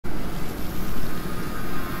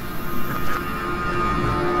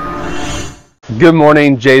Good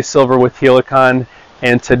morning, Jay Silver with Helicon,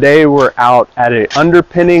 and today we're out at an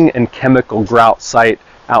underpinning and chemical grout site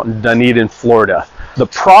out in Dunedin, Florida. The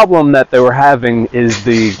problem that they were having is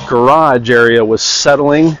the garage area was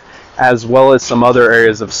settling, as well as some other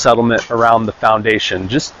areas of settlement around the foundation,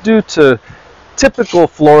 just due to typical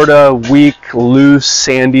Florida, weak, loose,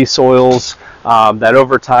 sandy soils that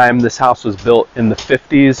over time, this house was built in the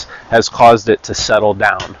 50s, has caused it to settle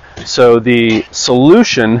down. So the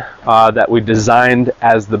solution that we designed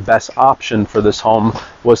as the best option for this home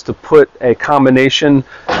was to put a combination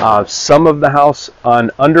of some of the house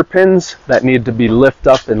on underpins that need to be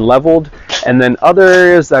lifted up and leveled, and then other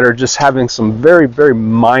areas that are just having some very, very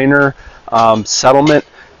minor settlement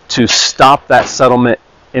to stop that settlement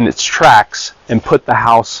in its tracks and put the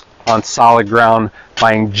house on solid ground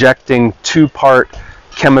by injecting 2-part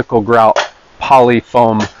chemical grout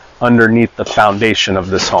polyfoam underneath the foundation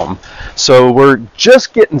of this home. So we're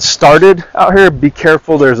just getting started out here. Be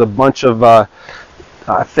careful, there's a bunch of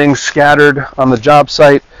things scattered on the job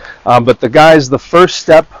site, but the first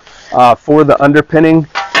step for the underpinning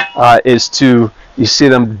is to, you see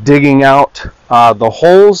them digging out the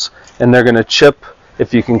holes, and they're going to chip.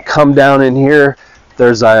 If you can come down in here,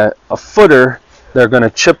 there's a footer. They're going to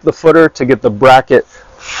chip the footer to get the bracket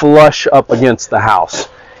flush up against the house.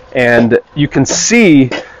 And you can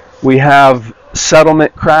see we have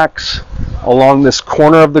settlement cracks along this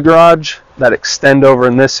corner of the garage that extend over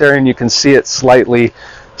in this area, and you can see it slightly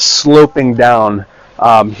sloping down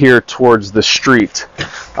here towards the street.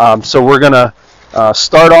 So we're going to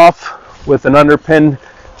start off with an underpin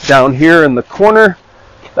down here in the corner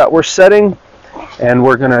that we're setting, and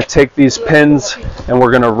we're going to take these pins and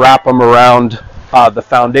we're going to wrap them around the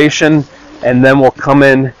foundation, and then we'll come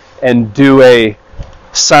in and do a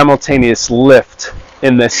simultaneous lift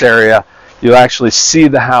in this area. You'll actually see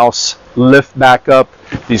the house lift back up,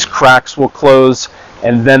 these cracks will close,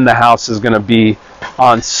 and then the house is going to be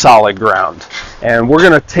on solid ground. And we're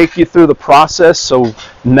going to take you through the process. So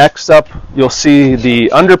next up, you'll see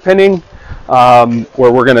the underpinning,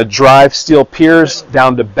 where we're going to drive steel piers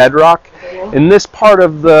down to bedrock. In this part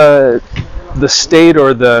of the state,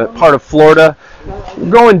 or the part of Florida,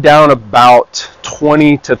 going down about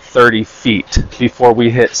 20 to 30 feet before we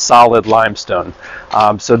hit solid limestone.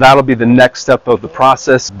 So that'll be the next step of the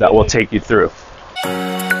process that we'll take you through.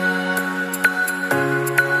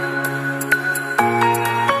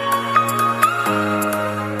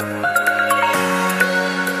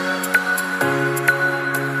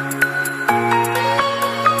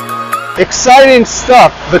 Exciting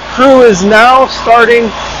stuff. The crew is now starting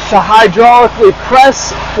to hydraulically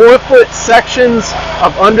press 4-foot sections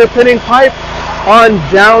of underpinning pipe on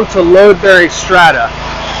down to load-bearing strata.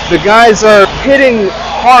 The guys are hitting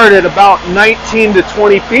hard at about 19 to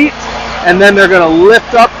 20 feet, and then they're going to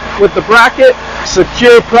lift up with the bracket,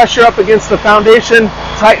 secure pressure up against the foundation,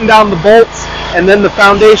 tighten down the bolts, and then the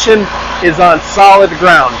foundation is on solid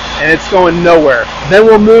ground and it's going nowhere. Then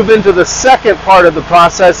we'll move into the second part of the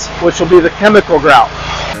process, which will be the chemical grout.